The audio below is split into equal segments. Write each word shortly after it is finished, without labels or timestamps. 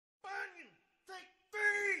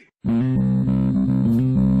Welcome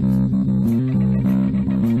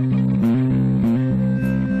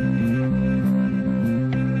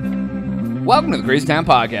to the Crazy Town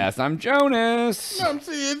Podcast. I'm Jonas. I'm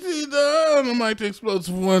TNT Dom. I might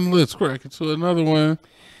explosive one. Let's crack it to another one.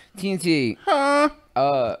 TNT. Huh?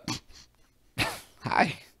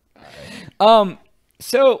 Hi.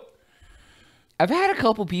 So I've had a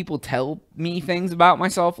couple people tell me things about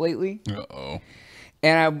myself lately, Uh-oh.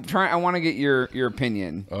 and I want to get your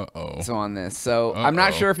opinion. Uh-oh. So on this. So I'm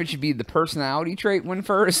not sure if it should be the personality trait one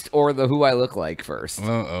first or the who I look like first.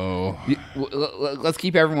 Uh-oh. Let's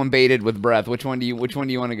keep everyone baited with breath. Which one do you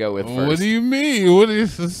want to go with first? What do you mean?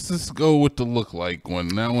 Let's just go with the look like one.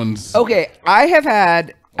 That one's... Okay,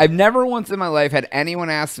 I've never once in my life had anyone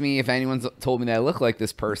ask me if anyone's told me that I look like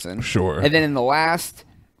this person. Sure. And then in the last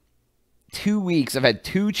 2 weeks, I've had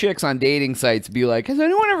 2 chicks on dating sites be like, has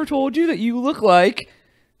anyone ever told you that you look like...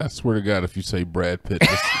 I swear to God, if you say Brad Pitt,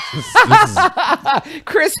 this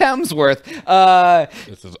Chris Hemsworth.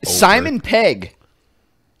 is over. Simon Pegg.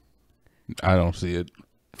 I don't see it.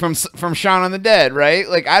 From Shaun of the Dead, right?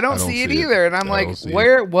 Like, I don't see it either. And I'm like,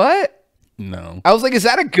 where, what? No. I was like, is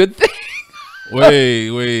that a good thing? Wait.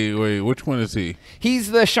 Which one is he? He's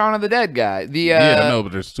the Shaun of the Dead guy. Yeah, no,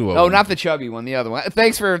 but there's 2 of them. Oh, not the chubby one, the other one.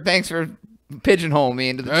 Thanks for pigeonholing me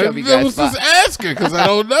into the chubby guy I was spot. just asking because I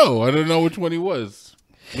don't know. I don't know which one he was.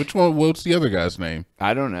 Which one? What's the other guy's name?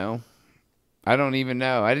 I don't know. I don't even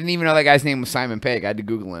know. I didn't even know that guy's name was Simon Pegg. I had to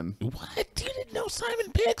Google him. What? You didn't know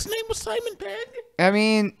Simon Pegg's name was Simon Pegg? I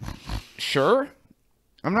mean, sure.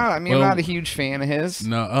 I'm not a huge fan of his.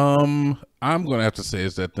 No, I'm gonna have to say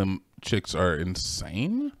is that them chicks are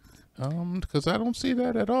insane. Because I don't see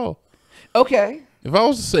that at all. Okay. If I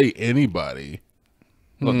was to say anybody,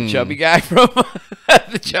 The chubby guy from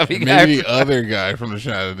the chubby guy. maybe the other guy from the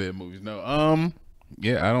Shaun of the Dead movies. No,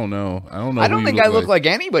 yeah, I don't know. I don't think I look like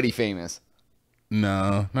anybody famous.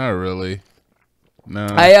 No, not really. No.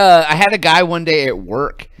 I had a guy one day at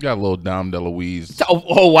work. You got a little Dom DeLuise.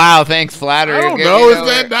 Oh wow, thanks, flattery. I don't know.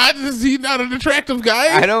 Is he not an attractive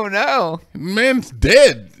guy? I don't know. Man's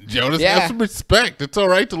dead. Jonas, Yeah. have some respect. It's all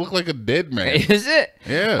right to look like a dead man. Is it?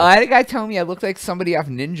 Yeah. I had a guy tell me I looked like somebody off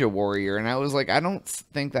Ninja Warrior, and I was like, I don't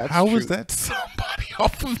think that's How true. is that somebody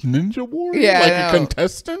off of Ninja Warrior? Yeah, like I a know.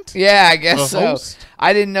 contestant? Yeah, I guess A so. host?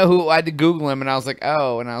 I didn't know who. I had to Google him, and I was like,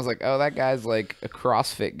 oh, that guy's like a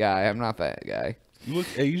CrossFit guy. I'm not that guy. You look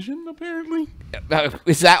Asian, apparently.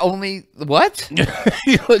 Is that only what?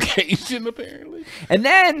 You look Asian, apparently. And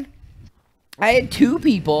then I had 2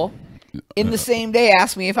 people in the same day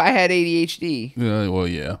ask me if I had ADHD. Well,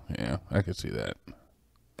 yeah, I can see that.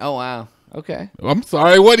 Oh wow. Okay. I'm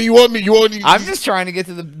sorry. What do you want me? I'm just trying to get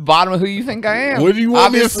to the bottom of who you think I am. What do you want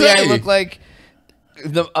Obviously, me to say? I look like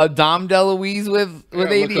a Dom DeLuise with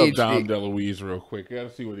ADHD. Look up Dom DeLuise real quick. I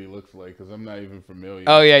gotta see what he looks like because I'm not even familiar.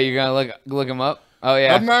 Oh yeah, you're gonna look him up. Oh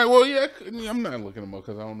yeah. I'm not. Well, yeah, I'm not looking him up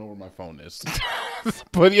because I don't know where my phone is.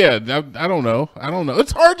 But yeah, I don't know.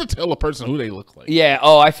 It's hard to tell a person who they look like. Yeah.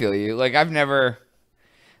 Oh, I feel you. Like I've never.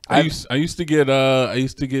 I used to get. I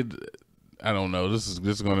don't know. This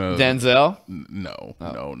is gonna. Denzel. No.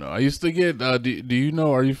 I used to get. Do you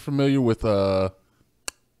know? Are you familiar with Dwayne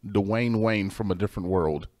Wayne from A Different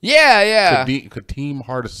World? Yeah. Kadeem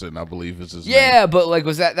Hardison, I believe is his name. Yeah, but like,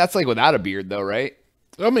 that's like without a beard though, right?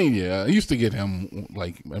 I mean, yeah. I used to get him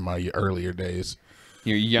like in my earlier days.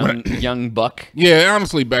 You're young buck. Yeah,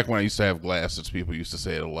 honestly, back when I used to have glasses, people used to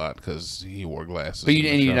say it a lot because he wore glasses. But you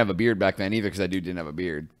didn't have a beard back then either, because that dude didn't have a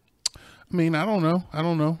beard. I mean, I don't know.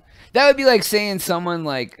 That would be like saying someone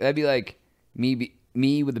like that'd be like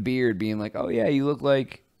me with a beard being like, oh yeah, you look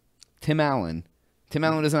like Tim Allen. Tim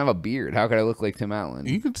Allen doesn't have a beard. How could I look like Tim Allen?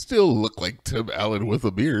 You could still look like Tim Allen with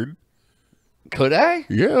a beard. Could I?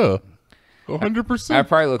 Yeah, I 100%.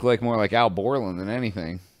 probably look like more like Al Borland than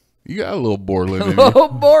anything. You got a little Borland in you. little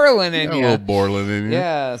Borland in A you. little Borland in you.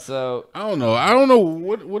 Yeah. So I don't know.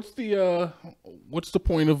 What's the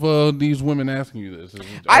point of these women asking you this?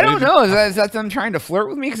 I don't know. Is that them trying to flirt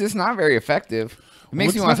with me? Because it's not very effective. It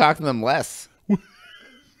makes me want to talk to them less.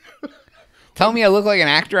 Tell me I look like an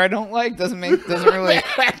actor I don't like doesn't really.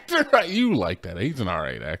 Actor, you like that? He's an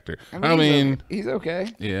alright actor. I mean, mean, he's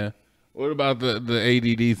okay. yeah. What about the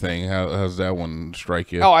ADD thing? How's that one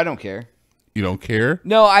strike you? Oh, I don't care. You don't care?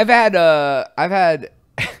 No, I've had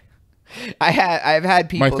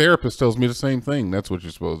people. My therapist tells me the same thing. That's what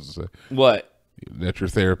you're supposed to say. What? That your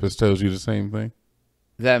therapist tells you the same thing?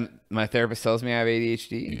 That my therapist tells me I have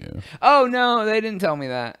ADHD. Yeah. Oh no, they didn't tell me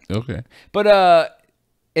that. Okay. But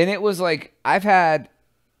and it was like I have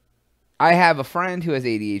a friend who has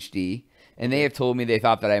ADHD, and they have told me they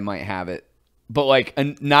thought that I might have it but like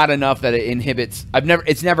not enough that it inhibits.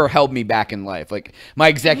 It's never held me back in life. Like my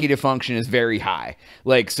executive function is very high.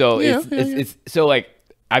 Like so it's so like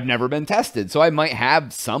I've never been tested, so I might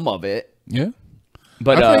have some of it. Yeah.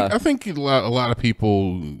 But I think a lot of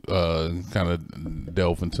people kind of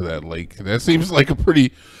delve into that lake. That seems like a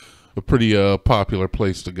pretty popular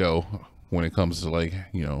place to go when it comes to like,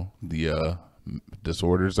 you know, the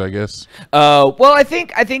disorders, I guess. Well, I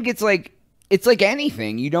think it's like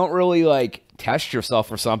anything. You don't really like test yourself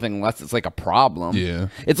for something unless it's like a problem. Yeah.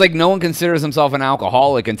 It's like no one considers himself an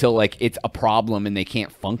alcoholic until like it's a problem and they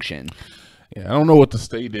can't function. Yeah, I don't know what the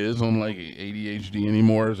state is on like ADHD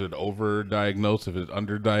anymore. Is it overdiagnosed? If it's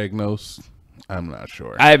underdiagnosed, I'm not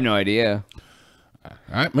sure. I have no idea.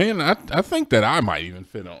 I think that I might even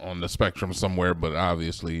fit on the spectrum somewhere, but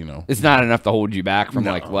obviously, you know, It's not enough to hold you back from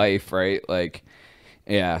like life, right? Like,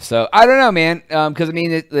 yeah. So I don't know, man. Because I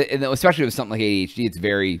mean, especially with something like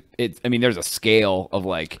ADHD, I mean, there's a scale of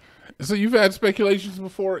like. So you've had speculations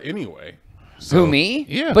before, anyway. So, Who, me?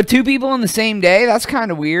 Yeah. But 2 people in the same day? That's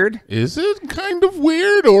kind of weird. Is it kind of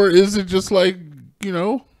weird, or is it just like, you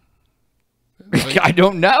know? Like, I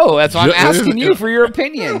don't know. That's why I'm asking you for your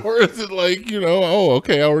opinion. Or is it like, you know, oh,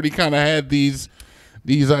 okay, I already kind of had these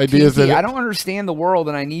ideas. Keithy, I don't understand the world,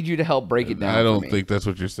 and I need you to help break it down. I don't think that's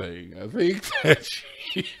what you're saying. I think that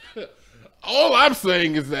all I'm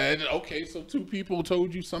saying is that, okay, so 2 people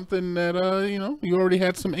told you something that, you know, you already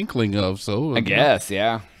had some inkling of. So I guess,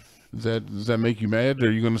 yeah. Does that make you mad? Are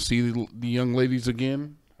you going to see the young ladies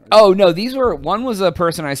again? Oh no, one was a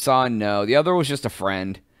person I saw and know. The other was just a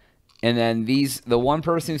friend. And then the one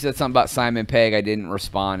person who said something about Simon Pegg, I didn't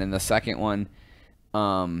respond. And the second one,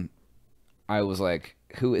 I was like,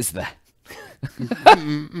 who is that?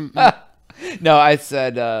 No, I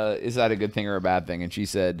said, is that a good thing or a bad thing? And she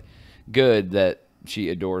said, good, that she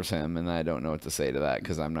adores him. And I don't know what to say to that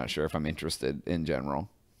because I'm not sure if I'm interested in general.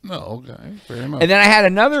 No, okay, fair enough. And then I had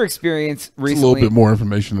another experience recently. It's a little bit more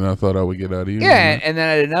information than I thought I would get out of you. Yeah, and then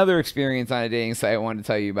I had another experience on a dating site I wanted to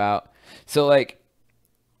tell you about. So, like,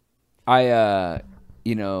 I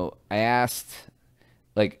asked,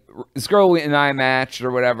 like, this girl and I matched or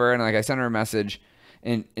whatever, and, like, I sent her a message,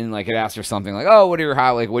 and like, it asked her something like, oh, what are your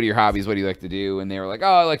hobbies? What do you like to do? And they were like,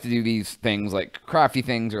 oh, I like to do these things, like, crafty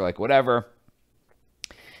things or, like, whatever.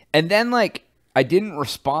 And then, like, I didn't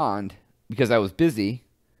respond because I was busy.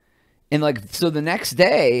 And, like, so the next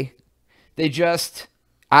day, they just,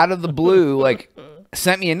 out of the blue, like,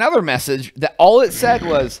 sent me another message that all it said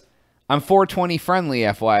was, I'm 420 friendly,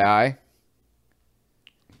 FYI.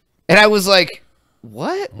 And I was like,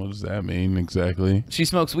 what? What does that mean exactly? She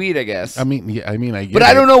smokes weed, I guess. I mean, yeah, I get But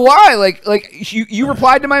I don't know why. Like you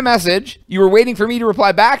replied to my message. You were waiting for me to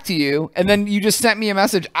reply back to you. And then you just sent me a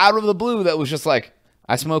message out of the blue that was just like,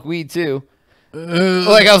 I smoke weed too.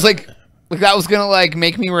 Like, I was like that was going to, like,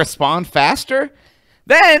 make me respond faster.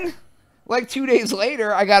 Then, like, 2 days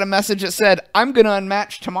later, I got a message that said, I'm going to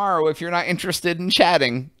unmatch tomorrow if you're not interested in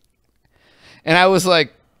chatting. And I was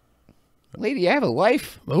like, lady, I have a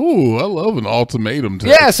life. Oh, I love an ultimatum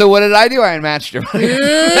text. Yeah, so what did I do? I unmatched her.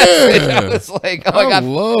 Yeah. I was like, oh, I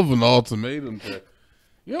love an ultimatum text.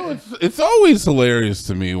 You know, it's always hilarious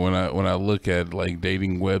to me when I look at, like,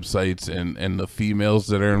 dating websites and the females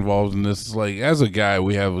that are involved in this. Like, as a guy,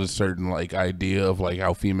 we have a certain, like, idea of, like,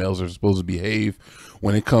 how females are supposed to behave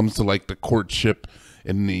when it comes to, like, the courtship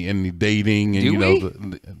and the dating and, do you we?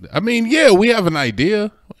 know, I mean, yeah, we have an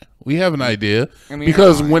idea. We have an idea. I mean,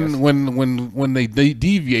 because when they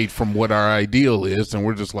deviate from what our ideal is, and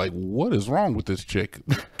we're just like, what is wrong with this chick?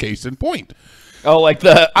 Case in point. Oh, like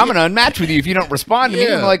I'm going to unmatch with you if you don't respond to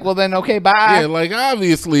me. I'm like, well, then, okay, bye. Yeah, like,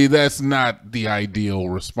 obviously, that's not the ideal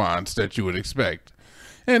response that you would expect.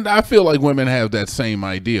 And I feel like women have that same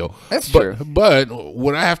ideal. That's true. But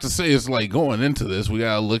what I have to say is, like, going into this, we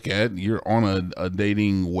got to look at, you're on a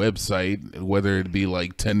dating website, whether it be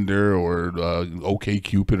like Tinder or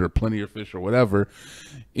OkCupid or Plenty of Fish or whatever.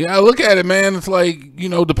 Yeah, look at it, man. It's like, you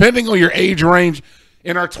know, depending on your age range,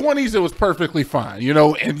 in our 20s, it was perfectly fine, you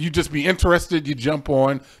know, and you just be interested, you jump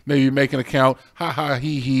on, maybe make an account, ha ha,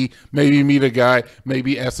 he, maybe meet a guy,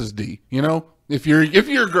 maybe SSD, you know, if you're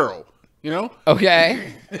a girl, you know.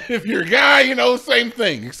 Okay. If you're a guy, you know, same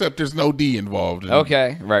thing, except there's no D involved.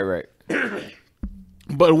 Okay, right.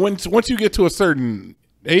 But once you get to a certain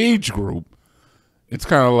age group, it's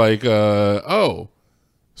kind of like, oh,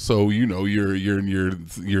 so, you know, you're in your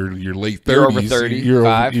late 30s. You're over 30.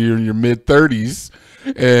 You're in your mid 30s.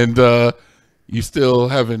 And you still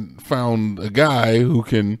haven't found a guy who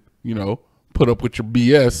can, you know, put up with your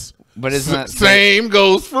BS. But isn't that same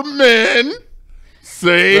goes for men?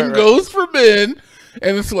 Same goes for men.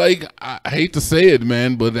 And it's like, I hate to say it,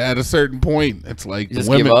 man, but at a certain point, it's like Just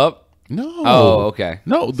the women give up. No. Oh, okay.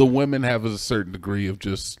 No, the women have a certain degree of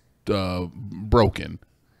just broken,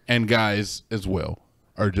 and guys as well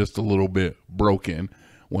are just a little bit broken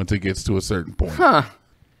once it gets to a certain point. Huh.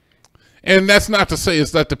 And that's not to say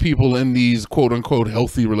it's that the people in these quote unquote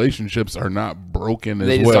healthy relationships are not broken as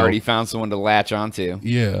well. They just already found someone to latch onto.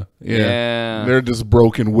 Yeah. Yeah. They're just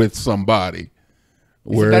broken with somebody.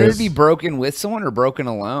 Is it better to be broken with someone or broken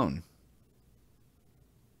alone?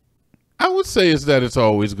 I would say is that it's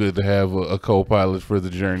always good to have a co-pilot for the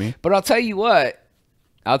journey. But I'll tell you what.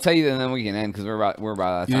 I'll tell you, and then we can end because we're about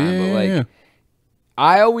out of time. But like,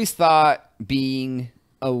 I always thought being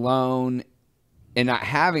alone and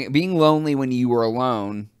being lonely when you were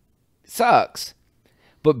alone sucks.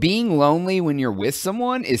 But being lonely when you're with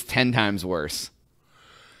someone is 10 times worse.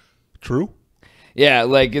 True. Yeah,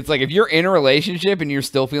 like it's like if you're in a relationship and you're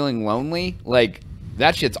still feeling lonely, like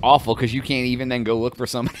that shit's awful because you can't even then go look for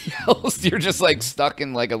somebody else. You're just like stuck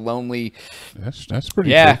in like a lonely. That's pretty.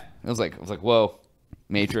 Yeah, true. I was like, whoa,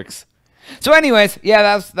 Matrix. So, anyways,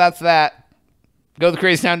 yeah, that's that. Go to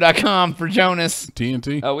crazytown.com for Jonas.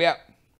 TNT. Oh, yeah.